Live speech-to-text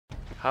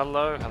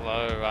Hello,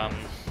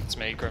 it's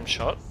me,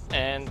 Grimshot,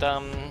 and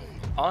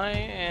I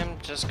am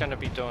just going to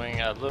be doing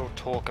a little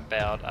talk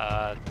about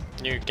a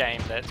new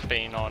game that's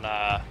been on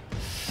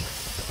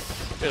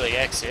early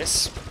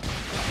access,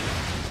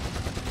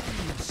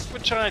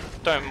 which I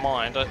don't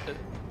mind. It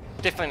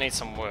definitely needs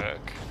some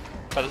work,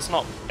 but it's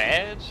not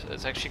bad.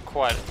 It's actually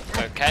quite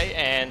okay,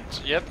 and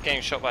yep,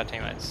 getting shot by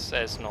teammates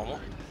as normal.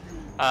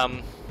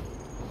 Yeah,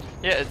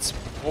 it's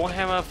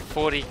Warhammer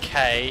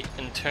 40k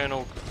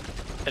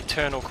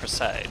Eternal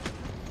Crusade.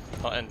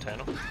 Not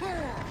internal.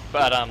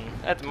 But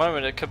at the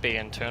moment it could be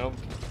internal,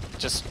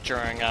 just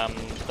during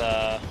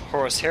the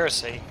Horus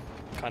Heresy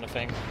kind of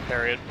thing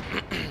period.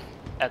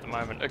 At the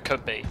moment it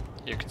could be,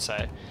 you could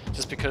say.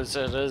 Just because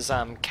it is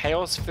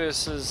Chaos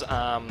versus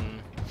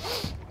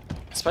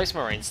Space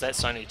Marines.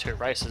 That's only two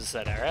races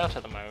that are out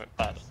at the moment,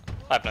 but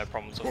I have no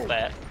problems with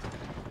that.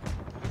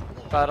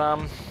 But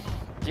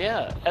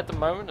yeah, at the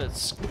moment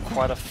it's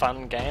quite a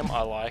fun game.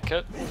 I like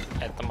it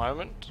at the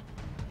moment.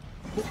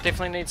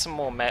 Definitely need some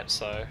more maps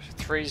though.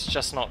 3's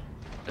just not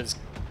as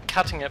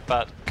cutting it,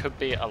 but could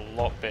be a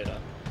lot better.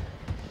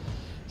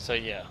 So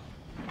yeah.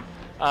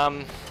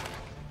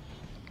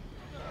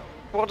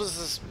 What is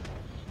this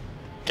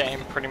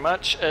game pretty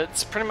much?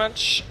 It's pretty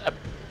much a...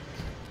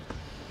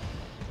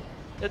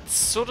 It's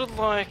sort of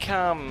like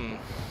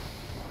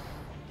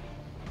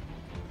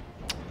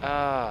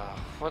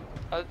what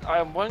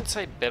I won't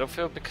say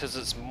Battlefield because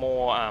it's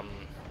more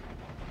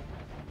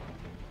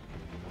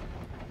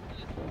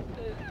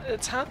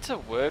it's hard to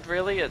word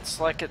really. It's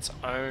like its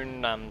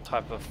own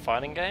type of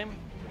fighting game.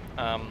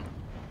 Yeah,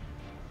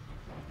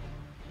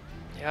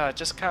 I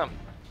just can't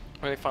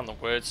really find the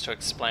words to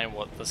explain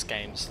what this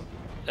game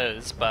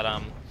is,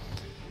 but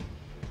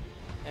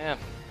yeah,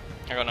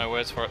 I got no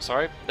words for it.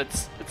 Sorry.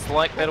 It's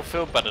like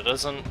Battlefield, but it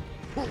isn't.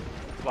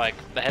 Like,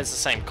 it has the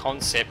same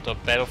concept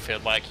of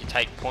Battlefield. Like, you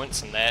take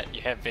points in that,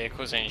 you have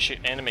vehicles, and you shoot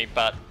enemy,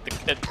 but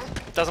it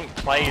doesn't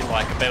play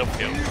like a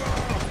Battlefield.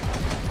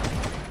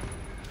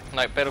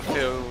 Like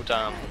Battlefield,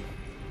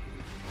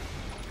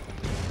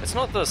 it's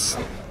not this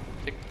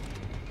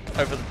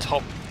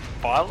over-the-top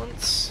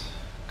violence,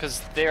 because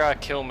there are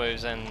kill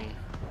moves and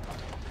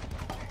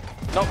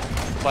not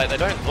like they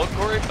don't look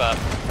gory, but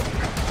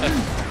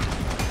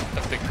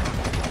if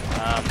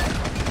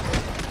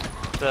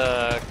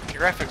the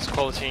graphics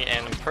quality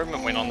and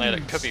improvement went on that,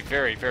 it could be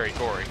very, very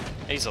gory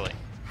easily.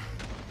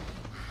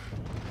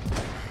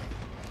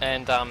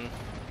 And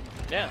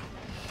yeah,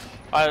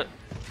 how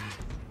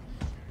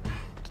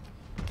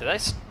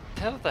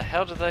the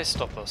hell did they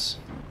stop this?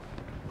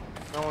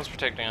 No one's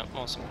protecting it.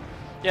 Awesome.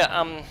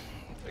 Yeah,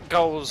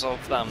 goals of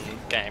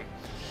game.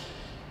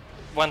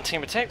 One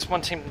team attacks,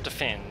 one team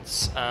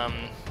defends.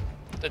 The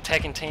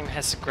attacking team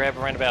has to grab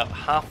around about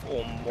half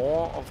or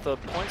more of the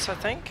points, I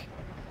think.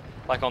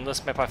 Like on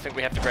this map, I think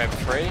we have to grab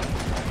 3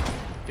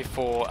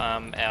 before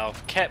our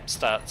cap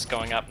starts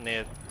going up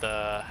near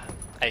the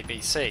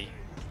ABC.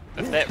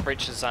 If that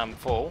reaches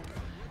full,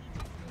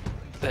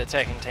 the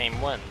attacking team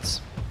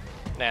wins.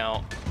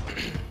 Now,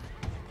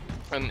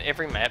 in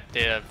every map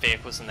there are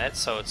vehicles in that,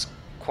 so it's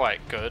quite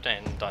good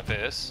and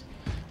diverse.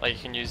 Like, you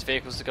can use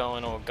vehicles to go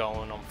in or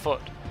go in on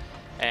foot.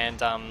 And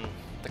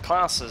the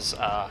classes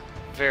are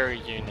very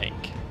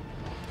unique.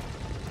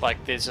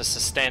 Like, there's just a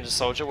standard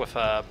soldier with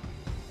a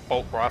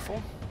bolt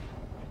rifle,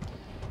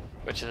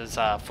 which is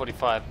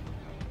 45,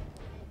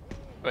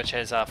 which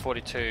has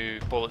 42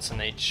 bullets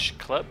in each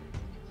clip,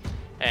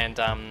 and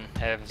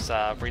has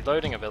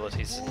reloading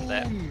abilities in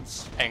that,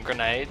 and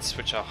grenades,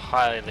 which are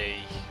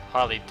highly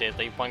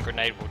deadly. One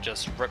grenade will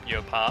just rip you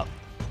apart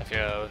if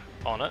you're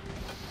on it.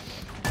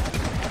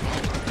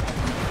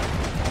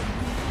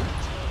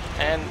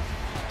 And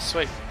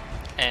sweet,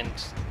 and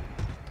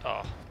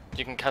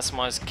you can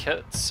customize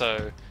kits.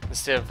 So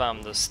instead of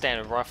the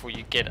standard rifle,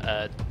 you get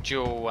a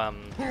dual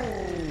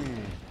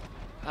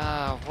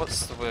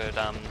what's the word,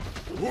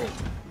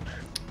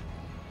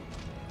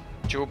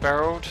 dual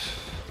barreled.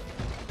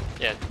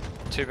 Yeah,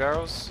 2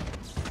 barrels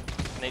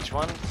in each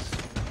one.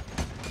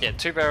 Yeah,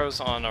 2 barrels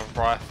on a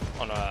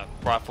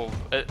rifle.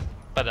 But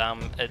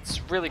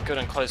it's really good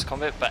in close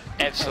combat, but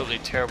absolutely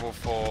terrible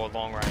for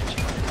long range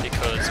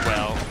because,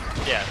 well,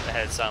 yeah, it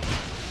has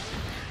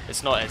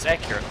it's not as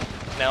accurate.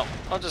 Now,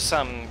 I'll just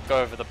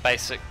go over the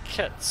basic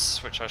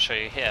kits, which I'll show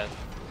you here.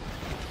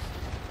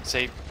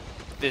 See,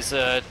 there's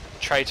a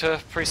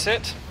Traitor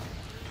preset,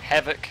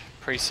 Havoc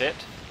preset,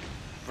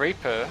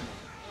 Reaper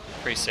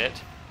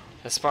preset,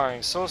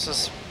 Aspiring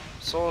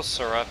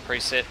Sorcerer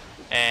preset,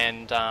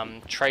 and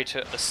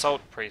Traitor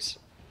Assault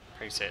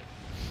preset.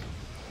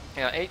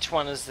 Now each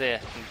one is there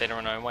in better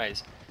in own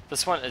ways.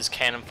 This one is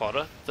cannon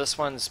fodder. This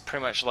one's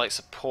pretty much like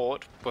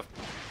support with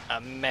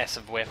a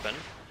massive weapon.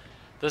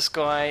 This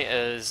guy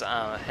is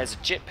has a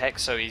jetpack,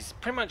 so he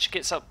pretty much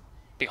gets up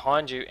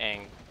behind you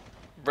and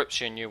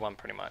rips you a new one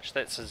pretty much.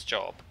 That's his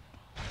job.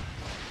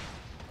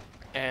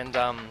 And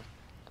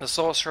the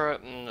Sorcerer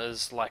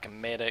is like a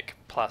medic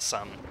plus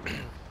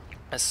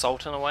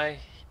assault in a way.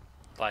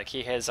 Like,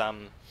 he has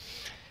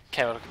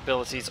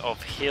capabilities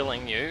of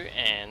healing you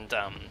and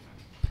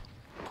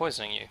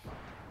poisoning you.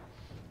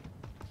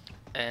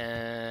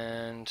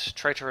 And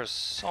Traitor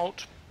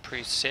Assault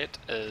preset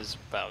is,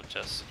 well,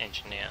 just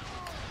engineer.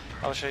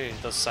 I'll show you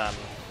this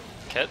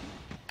kit,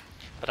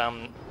 but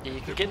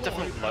you can get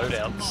different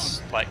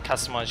loadouts, like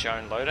customize your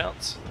own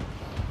loadouts.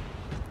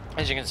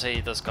 As you can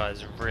see, this guy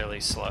is really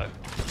slow.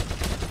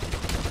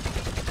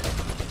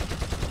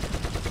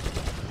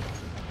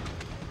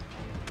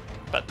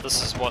 But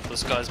this is what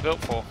this guy's built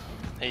for.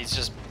 He's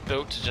just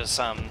built to just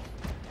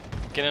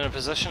get in a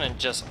position and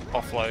just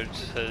offload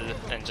into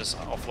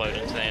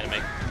the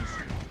enemy.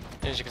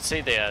 As you can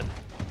see, there are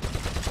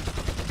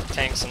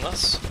tanks in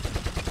this.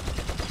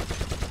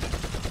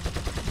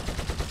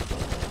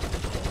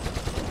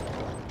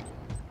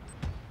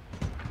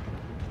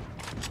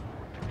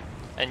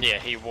 And yeah,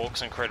 he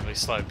walks incredibly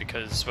slow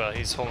because, well,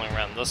 he's hauling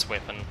around this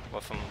weapon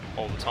with him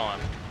all the time.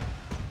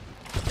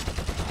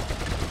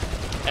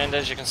 And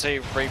as you can see,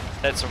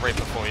 that's a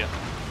Reaper for you.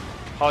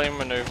 Highly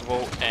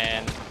maneuverable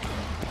and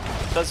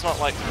does not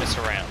like to mess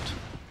around.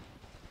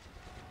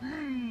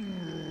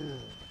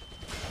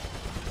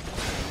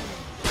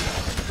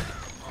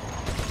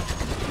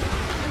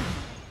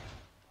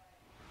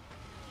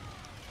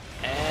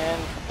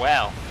 And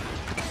wow.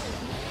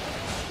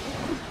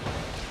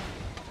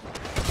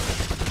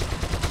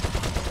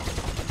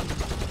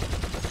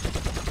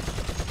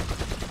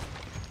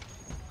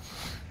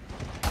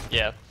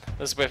 Yeah,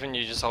 this weapon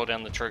you just hold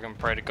down the trigger and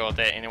pray to God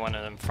that anyone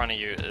in front of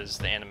you is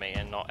the enemy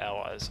and not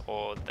allies,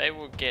 or they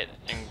will get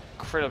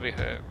incredibly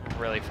hurt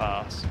really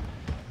fast.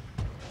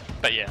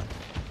 But yeah,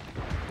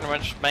 pretty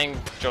much main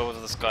job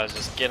of this guy is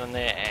just get in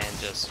there and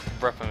just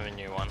rip him a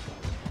new one.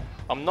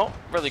 I'm not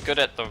really good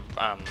at the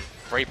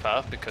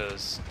Reaper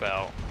because,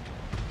 well,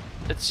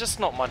 it's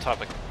just not my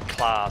type of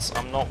class.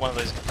 I'm not one of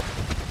those.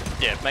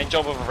 Yeah, main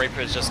job of a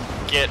Reaper is just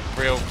get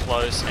real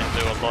close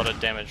and do a lot of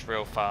damage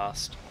real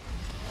fast.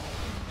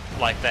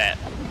 Like that.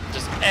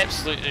 Just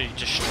absolutely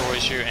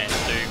destroys you and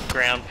do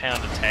ground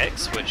pound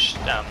attacks which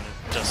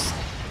just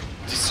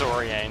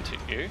disorient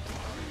you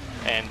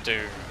and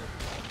do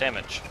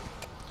damage.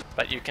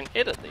 But you can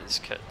edit these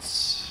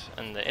kits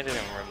in the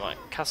editing room like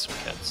custom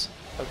kits.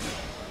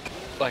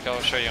 Like I'll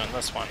show you on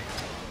this one.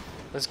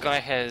 This guy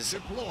has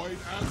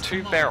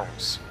 2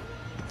 barrels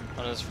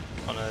on his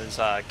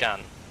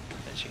gun.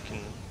 As you can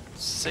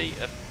see,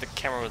 if the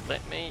camera would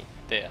let me,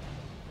 there.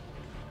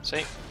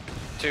 See?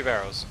 2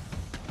 barrels.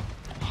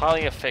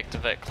 Highly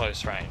effective at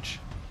close range,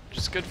 which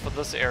is good for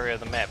this area of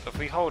the map. If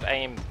we hold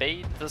A and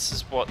B, this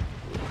is what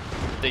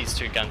these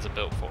 2 guns are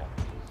built for.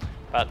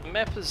 But the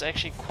map is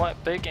actually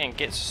quite big and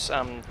gets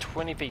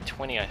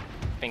 20v20 I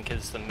think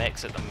is the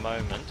max at the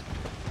moment,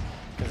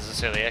 because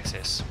it's early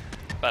access.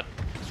 But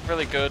it's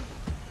really good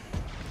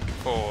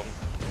for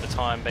the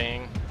time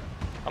being.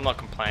 I'm not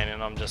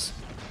complaining, I'm just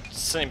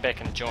sitting back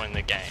and enjoying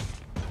the game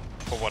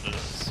for what it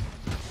is.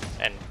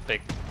 And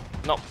big.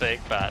 Not big,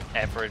 but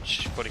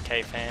average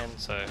 40k fan,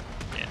 so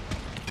yeah.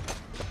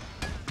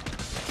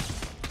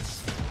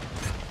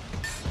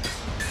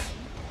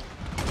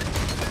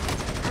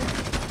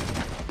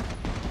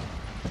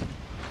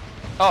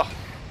 Oh,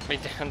 we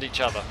downed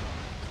each other.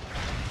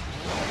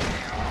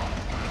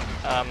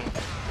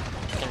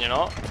 Can you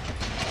not?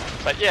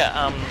 But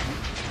yeah,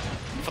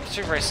 for the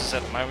 2 races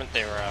at the moment,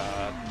 there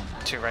are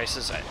 2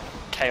 races,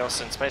 Chaos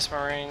and Space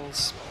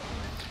Marines.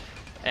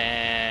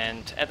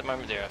 And at the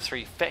moment there are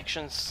 3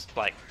 factions,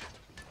 like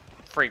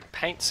 3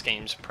 paint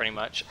schemes pretty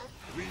much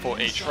for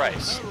each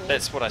race.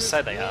 That's what I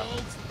say they are.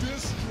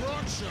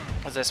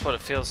 Because that's what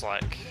it feels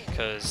like,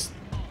 because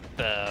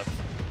I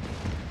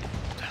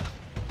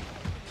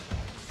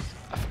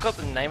forgot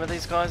the name of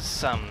these guys,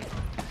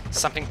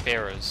 something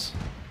bearers.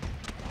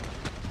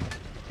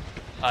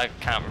 I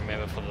can't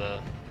remember for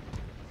the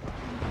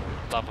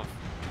love of,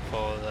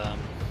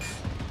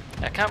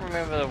 I can't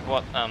remember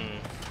what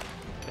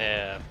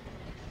their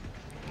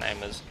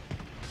name is.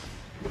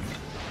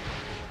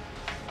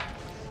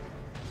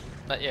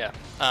 But yeah,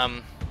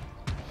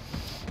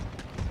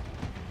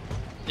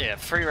 yeah,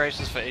 3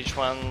 races for each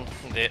one.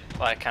 That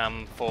like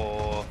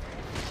for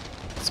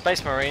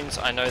Space Marines,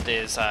 I know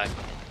there's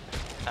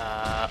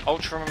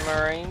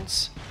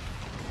Ultramarines,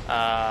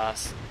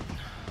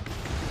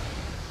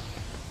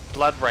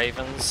 Blood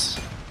Ravens,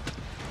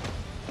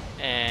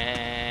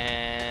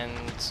 and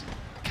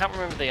I can't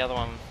remember the other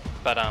one.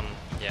 But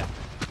yeah,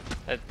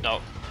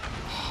 no.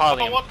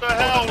 Highly what the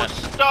hell was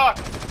stuck?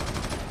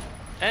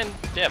 And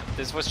yeah,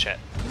 there's voice chat.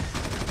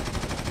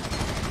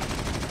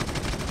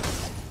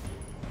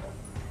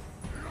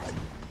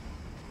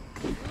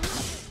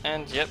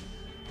 And yep.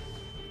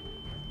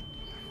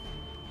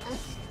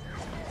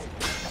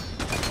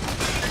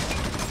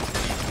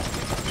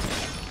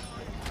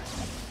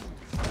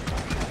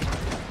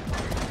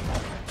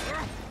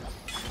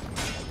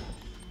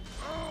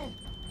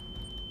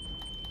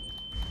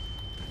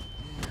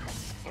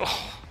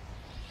 Oh.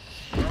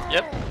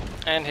 Yep.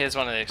 And here's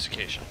one of the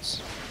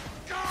executions.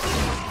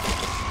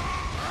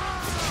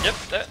 Yep,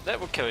 that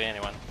will kill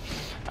anyone.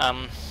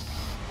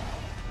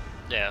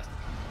 Yeah.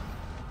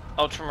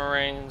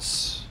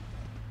 Ultramarines,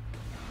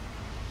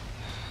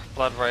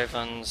 Blood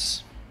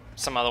Ravens,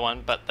 some other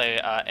one, but they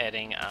are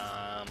adding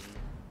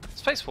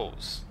Space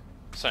Wolves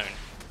soon,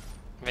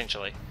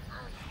 eventually.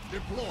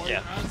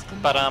 Yeah,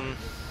 but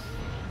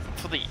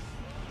for the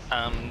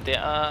there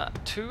are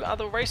 2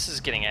 other races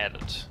getting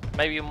added,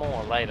 maybe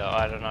more later,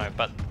 I don't know,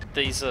 but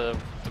these are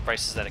the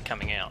races that are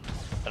coming out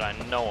that I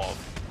know of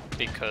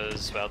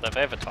because, well, they've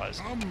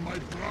advertised.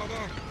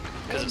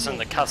 Because it's in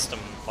the custom,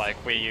 like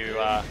where you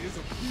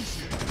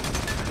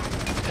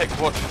pick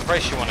what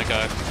race you want to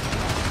go.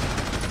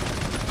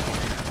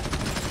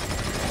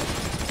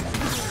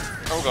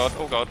 Oh god,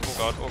 oh god, oh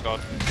god, oh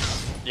god.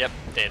 Yep,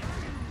 dead.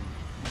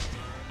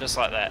 Just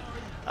like that.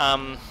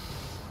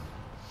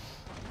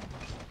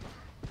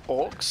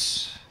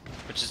 Orcs,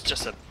 which is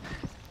just a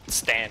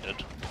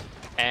standard,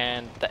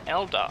 and the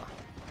Elder.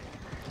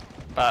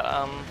 But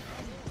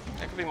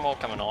there could be more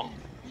coming on.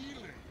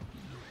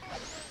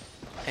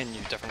 And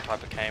new different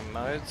type of game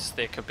modes.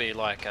 There could be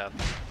like a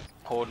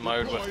Horde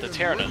mode with the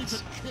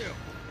Tyranids.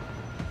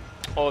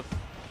 Or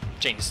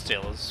Gene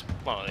Stealers,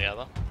 one or the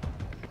other.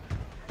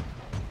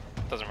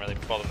 Doesn't really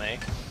bother me.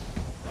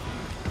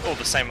 All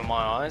the same in my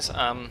eyes.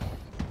 And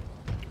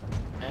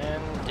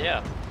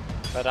yeah.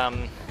 But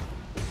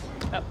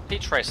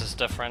each race is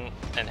different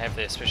and have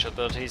their special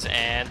abilities,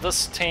 and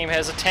this team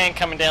has a tank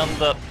coming down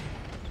the...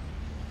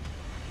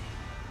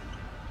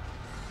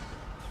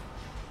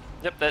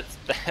 Yep,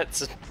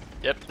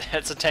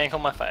 that's a tank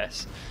on my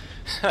face.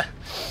 I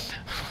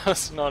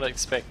was not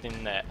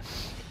expecting that.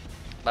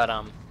 But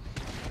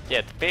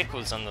yeah, the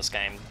vehicles in this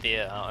game,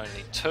 there are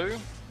only 2.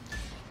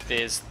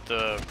 There's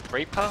the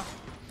Reaper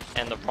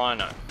and the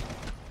Rhino.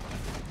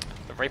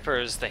 The Reaper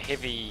is the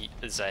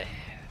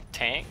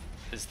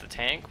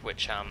tank,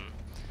 which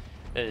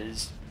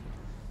is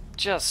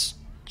just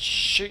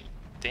shoot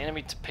the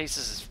enemy to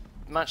pieces as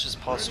much as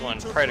possible and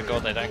pray to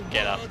God they don't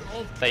get up.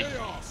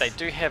 They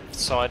do have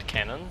side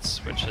cannons,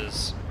 which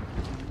is...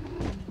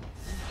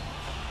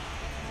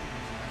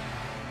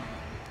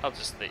 I'll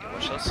just let you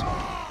watch this.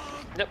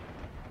 Yep,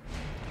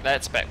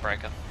 that's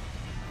Backbreaker.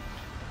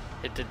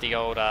 It did the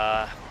old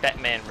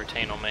Batman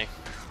routine on me.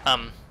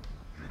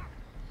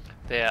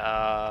 There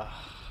are...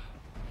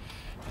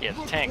 Yeah,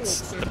 the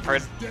tanks,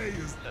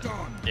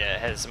 yeah,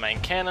 it has the main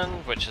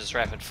cannon, which is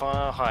rapid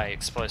fire, high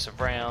explosive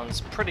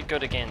rounds, pretty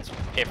good against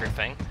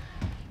everything.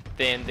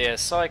 Then there are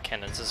side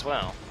cannons as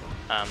well.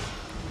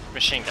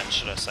 Machine guns,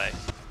 should I say.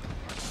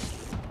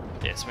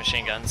 Yes,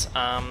 machine guns.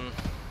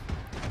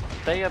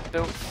 They are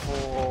built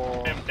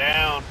for... Him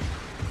down.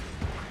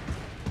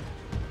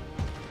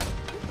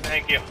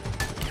 Thank you.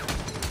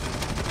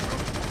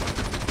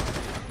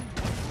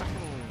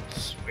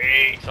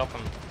 Sweet. Stop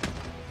him.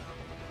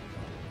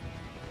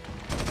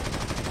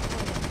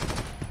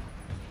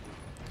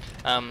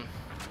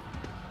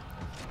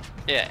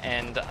 Yeah,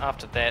 and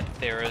after that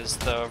there is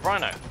the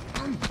Rhino.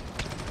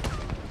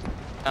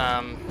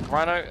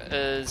 Rhino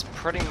is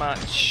pretty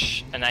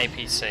much an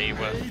APC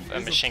with a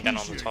machine gun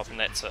on the top, and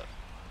that's it.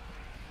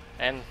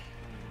 And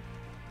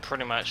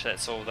pretty much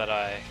that's all that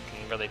I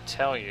can really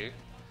tell you.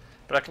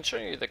 But I can show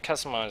you the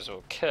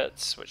customizable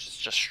kits, which is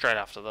just straight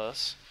after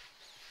this.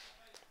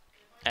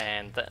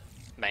 And the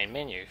main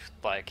menu,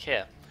 like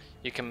here.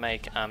 You can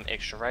make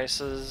extra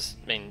races.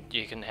 I mean,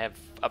 you can have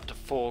up to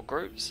 4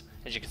 groups.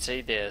 As you can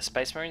see, they're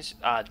Space Marines,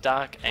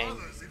 Dark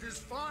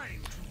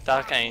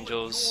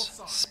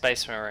Angels,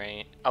 Space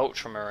Marine,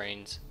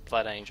 Ultramarines,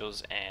 Blood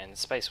Angels, and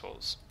Space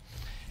Wolves.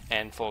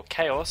 And for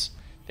Chaos,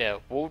 they're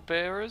Wood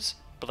Bearers,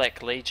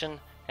 Black Legion,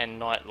 and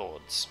Night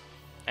Lords,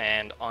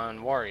 and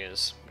Iron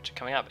Warriors, which are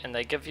coming up. And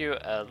they give you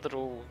a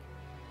little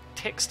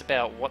text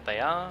about what they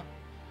are,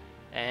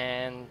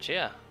 and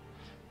yeah,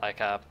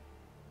 like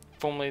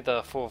formerly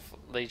the 4th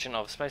Legion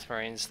of Space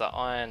Marines, the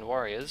Iron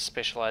Warriors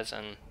specialize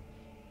in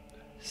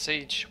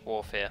siege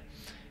warfare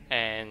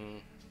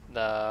and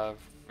the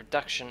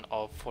reduction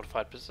of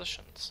fortified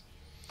positions.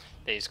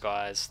 These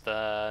guys,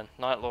 the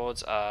Night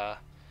Lords, are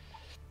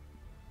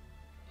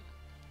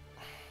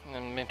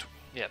mental.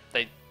 Yeah,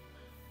 they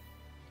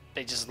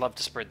just love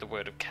to spread the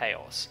word of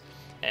chaos.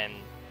 And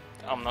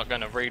I'm not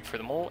going to read through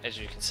them all. As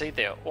you can see,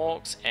 there are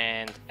Orcs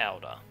and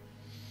Elder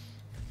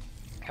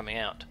coming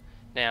out.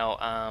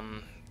 Now,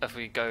 if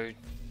we go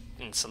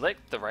and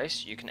select the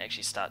race, you can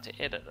actually start to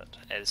edit it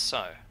as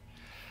so.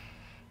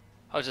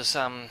 I'll just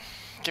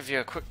give you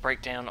a quick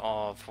breakdown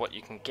of what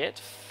you can get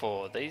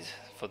for these,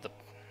 for the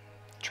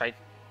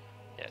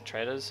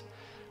traders.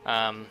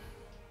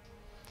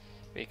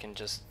 We can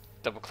just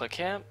double click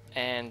here,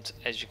 and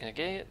as you can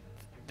get,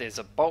 there's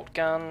a bolt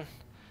gun,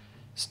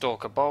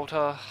 stalker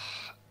bolter,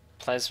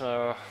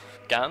 plasma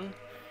gun,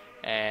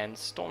 and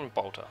storm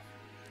bolter.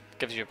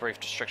 Gives you a brief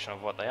description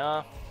of what they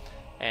are.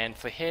 And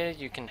for here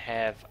you can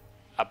have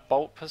a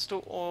bolt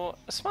pistol or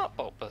a smart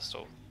bolt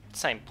pistol.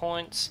 Same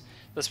points.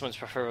 This one's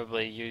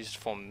preferably used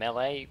for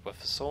melee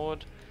with a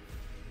sword.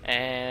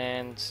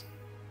 And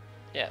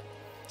yeah,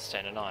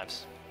 standard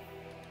knives.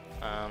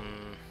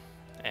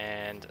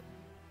 And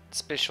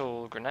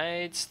special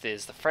grenades,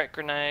 there's the frag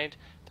grenade,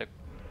 the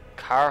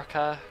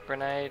Karaka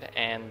grenade,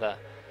 and the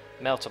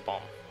melter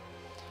bomb.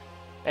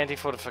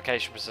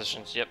 Anti-fortification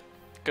positions, yep,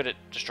 good at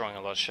destroying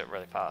a lot of shit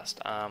really fast.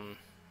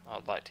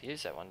 I'd like to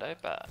use that one day,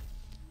 but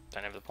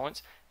don't have the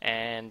points.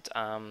 And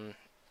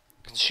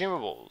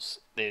consumables.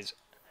 There's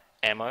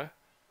ammo,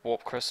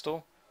 warp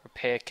crystal,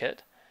 repair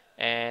kit,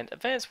 and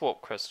advanced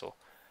warp crystal.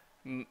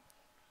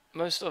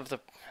 Most of the...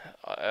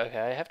 Okay,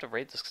 I have to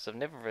read this because I've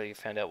never really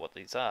found out what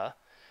these are.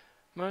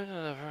 Most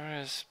of the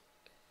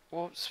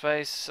warp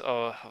space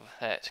of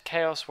that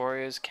Chaos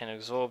Warriors can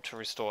absorb to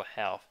restore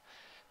health.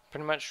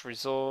 Pretty much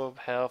resorb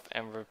health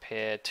and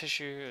repair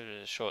tissue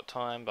at a short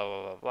time, blah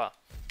blah blah blah.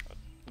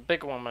 The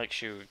bigger one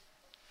makes you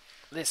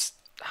less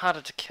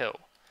harder to kill.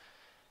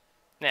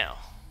 Now,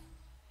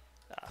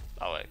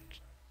 I'll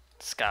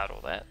discard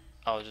all that.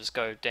 I'll just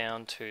go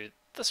down to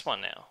this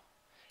one now.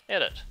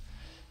 Edit.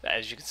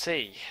 As you can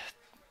see,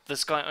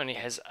 this guy only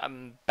has a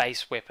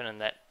base weapon, and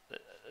that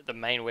the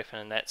main weapon,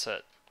 and that's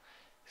it.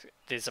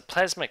 There's a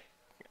plasma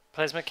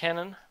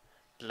cannon,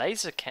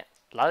 laser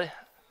cannon,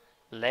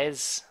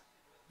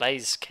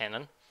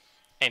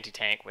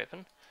 anti-tank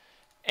weapon,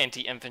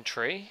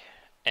 anti-infantry,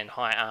 and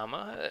high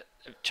armor.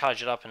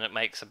 Charge it up and it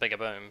makes a bigger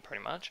boom,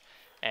 pretty much.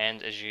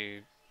 And as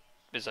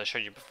I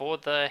showed you before,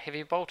 the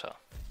heavy bolter.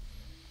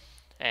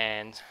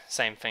 And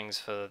same things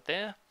for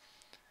there.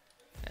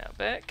 Now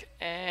back,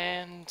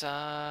 and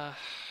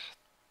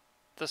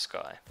this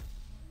guy,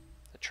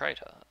 the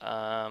traitor,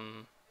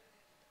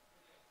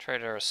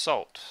 traitor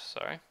assault.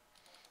 Sorry.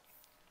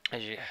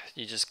 As you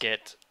just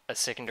get a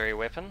secondary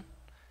weapon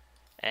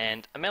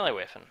and a melee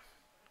weapon.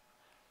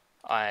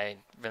 I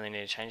really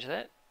need to change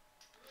that.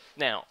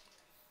 Now,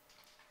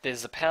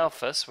 there's the Power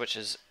Fist, which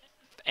is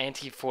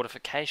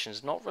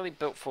anti-fortifications, not really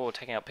built for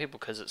taking out people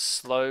because it's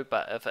slow,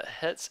 but if it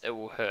hits, it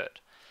will hurt.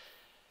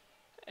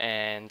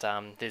 And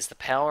there's the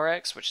Power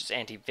Axe, which is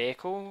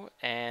anti-vehicle,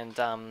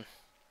 and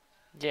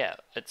yeah,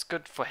 it's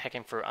good for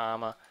hacking through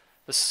armor.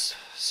 This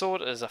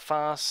sword is a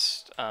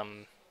fast,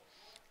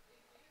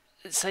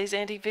 it says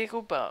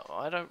anti-vehicle, but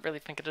I don't really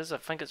think it is. I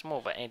think it's more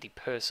of an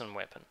anti-person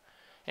weapon,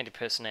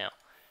 anti-personnel.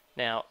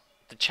 Now,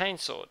 the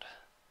chainsword,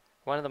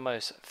 one of the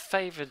most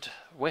favoured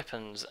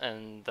weapons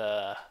in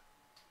the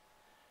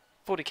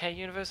 40k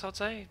universe, I'd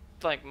say.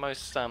 Like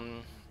most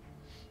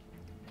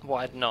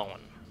wide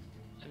known,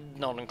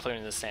 not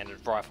including the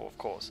standard rifle, of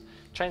course.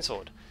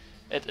 Chainsword.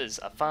 It is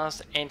a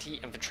fast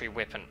anti-infantry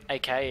weapon,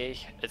 aka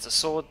it's a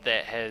sword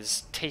that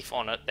has teeth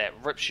on it that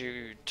rips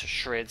you to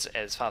shreds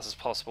as fast as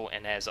possible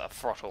and has a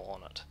throttle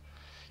on it.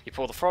 You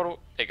pull the throttle,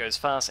 it goes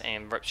fast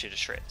and rips you to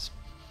shreds.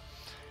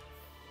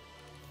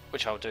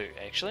 Which I'll do,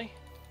 actually.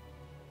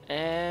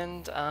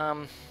 And,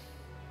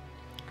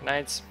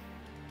 grenades.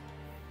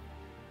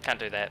 Can't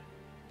do that.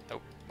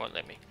 Nope, won't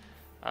let me.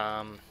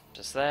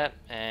 Just that,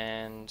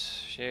 and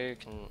you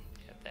can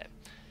have that.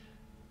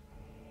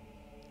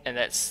 And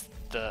that's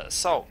the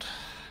assault.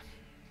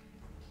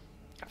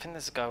 I think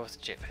there's a guy with a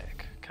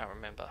jetpack. Can't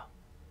remember.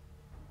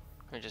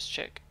 Let me just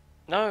check.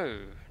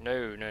 No.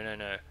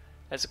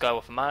 There's a guy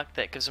with a mark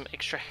that gives him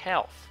extra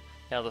health.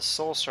 Now the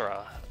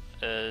sorcerer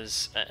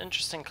is an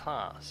interesting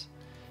class.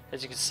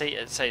 As you can see,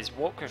 it says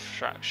warp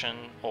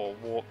construction or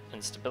warp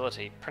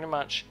instability. Pretty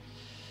much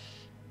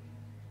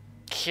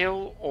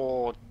kill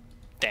or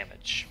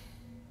damage.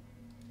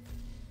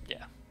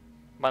 Yeah.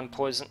 One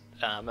poison.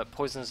 It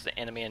poisons the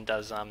enemy and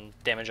does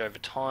damage over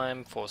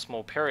time for a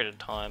small period of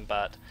time,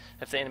 but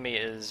if the enemy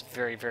is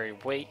very, very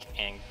weak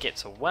and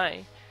gets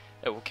away,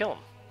 it will kill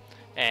him.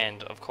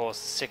 And of course,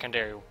 the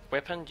secondary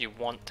weapon, you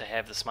want to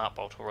have the smart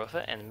bolter with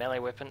it, and the melee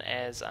weapon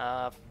as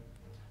a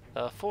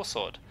force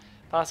sword.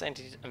 Fast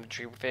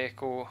anti-infantry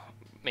vehicle,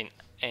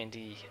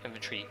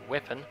 anti-infantry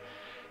weapon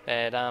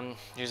that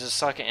uses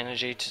psychic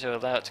energy to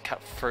allow it to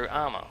cut through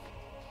armor.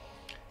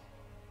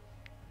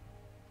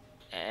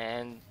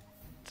 And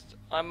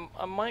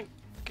I might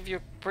give you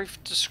a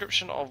brief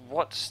description of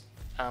what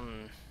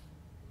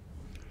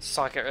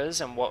psychic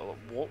is and what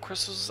warp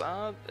crystals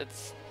are.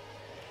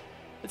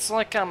 It's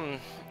like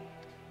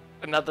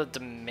another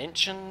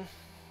dimension.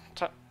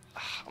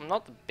 I'm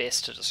not the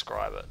best to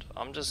describe it.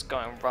 I'm just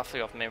going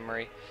roughly off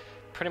memory.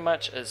 Pretty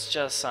much, it's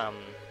just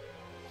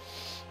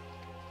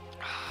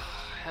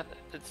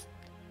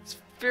it's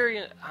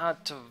very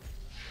hard to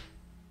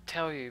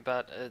tell you,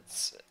 but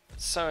it's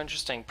so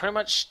interesting. Pretty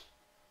much,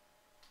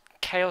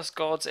 Chaos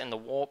Gods and the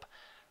Warp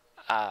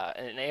are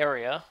in an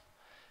area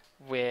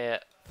where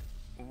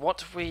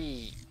what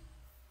we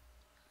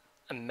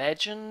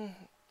imagine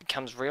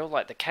becomes real.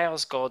 Like the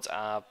Chaos Gods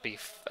are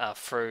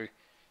through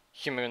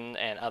human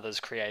and others'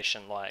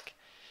 creation, like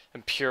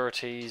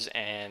impurities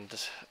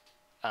and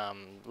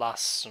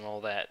lusts and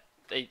all that.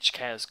 Each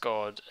Chaos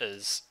God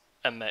is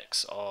a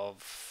mix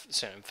of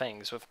certain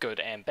things with good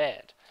and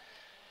bad.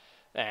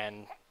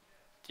 And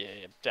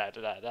yeah,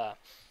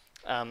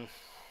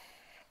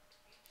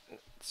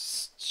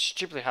 it's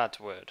stupidly hard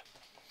to word.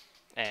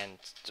 And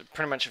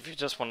pretty much if you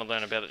just want to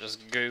learn about it,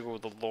 just Google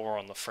the lore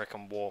on the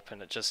frickin' warp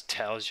and it just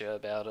tells you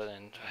about it,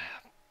 and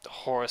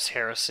Horus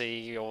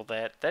Heresy, all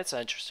that. That's an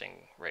interesting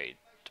read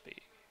to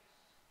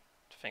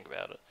think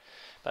about it.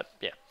 But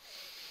yeah.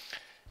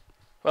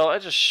 Well, I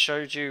just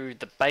showed you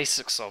the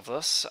basics of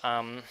this.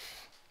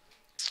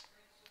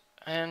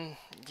 And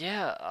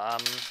yeah,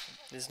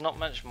 there's not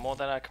much more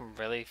that I can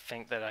really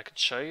think that I could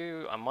show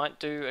you. I might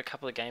do a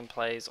couple of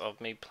gameplays of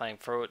me playing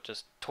through it,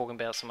 just talking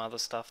about some other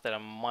stuff that I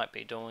might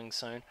be doing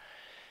soon,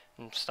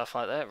 and stuff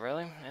like that,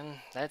 really.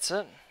 And that's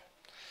it.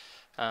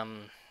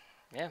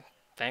 Yeah,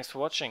 thanks for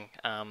watching.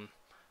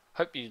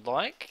 Hope you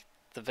like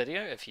the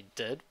video. If you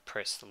did,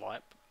 press the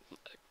like,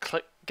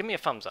 give me a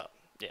thumbs up.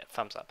 Yeah,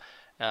 thumbs up.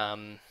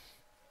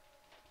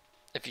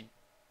 If you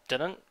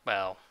didn't,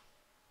 well,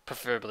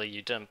 preferably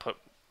you didn't put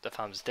the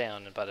thumbs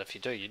down, but if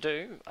you do, you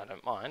do. I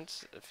don't mind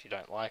if you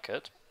don't like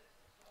it.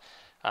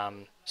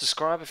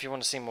 Subscribe if you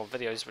want to see more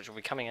videos, which will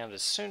be coming out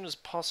as soon as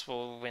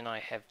possible when I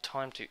have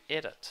time to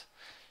edit,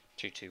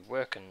 due to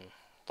work and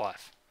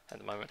life at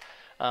the moment.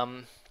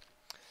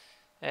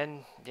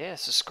 And yeah,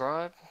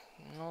 subscribe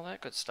and all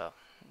that good stuff.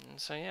 And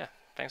so yeah,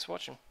 thanks for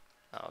watching.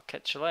 I'll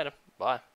catch you later. Bye.